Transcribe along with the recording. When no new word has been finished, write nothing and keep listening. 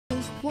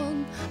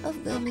one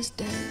of them is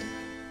dead.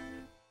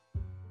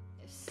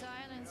 If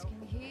silence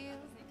can heal,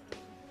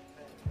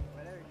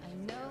 I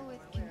know it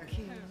can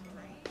kill.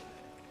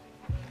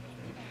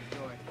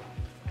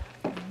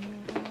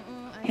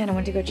 Hannah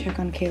went to go check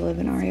on Caleb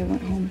and Arya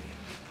went home.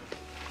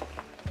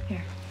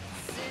 Here.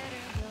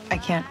 I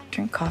can't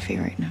drink coffee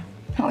right now.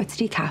 Oh, it's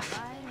decaf.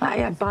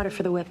 I bought it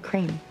for the whipped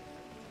cream.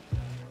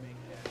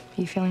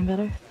 Are you feeling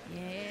better?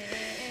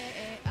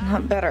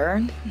 Not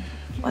better.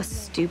 Less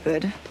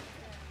stupid.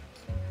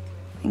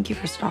 Thank you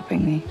for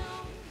stopping me.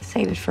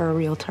 Save it for a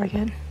real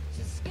target.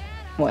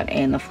 What,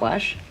 in the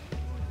flesh?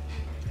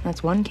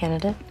 That's one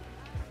candidate.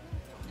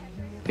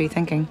 What are you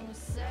thinking?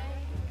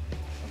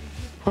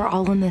 We're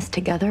all in this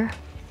together.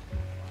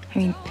 I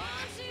mean,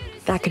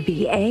 that could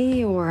be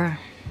A, or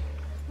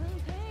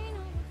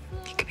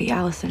it could be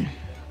Allison.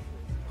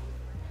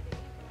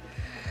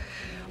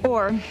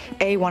 Or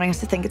A, wanting us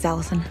to think it's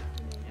Allison.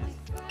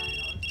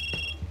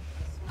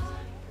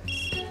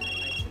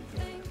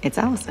 It's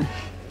Allison.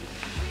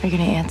 Are you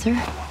gonna answer?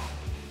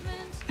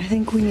 I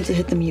think we need to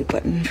hit the mute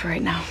button for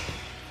right now.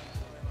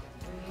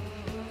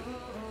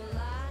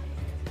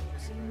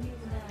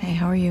 Hey,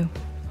 how are you?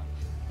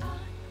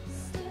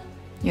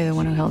 You're the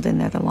one who held in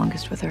there the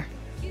longest with her.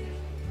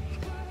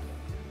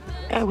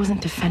 I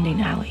wasn't defending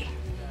Allie.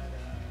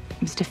 I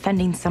was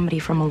defending somebody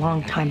from a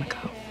long time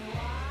ago.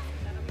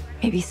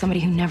 Maybe somebody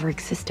who never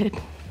existed.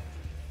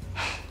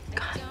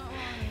 God,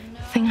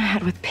 the thing I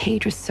had with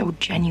Paige was so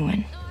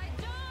genuine.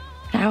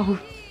 Now...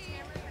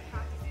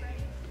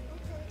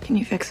 Can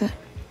you fix it?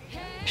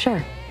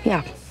 Sure,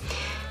 yeah.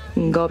 You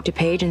can go up to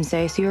Paige and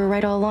say, so you were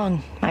right all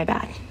along. My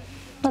bad.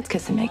 Let's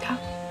kiss and make out.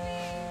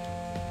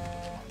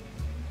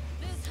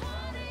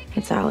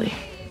 It's Allie.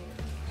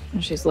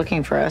 She's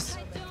looking for us.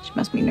 She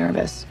must be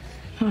nervous.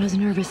 Not as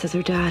nervous as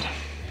her dad.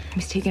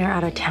 He's taking her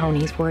out of town.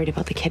 He's worried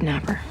about the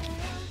kidnapper.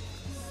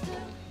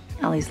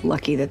 Allie's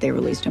lucky that they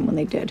released him when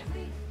they did.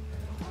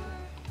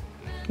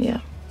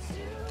 Yeah.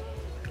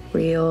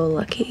 Real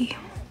lucky.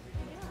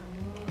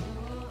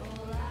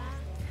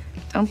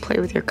 Don't play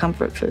with your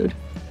comfort food.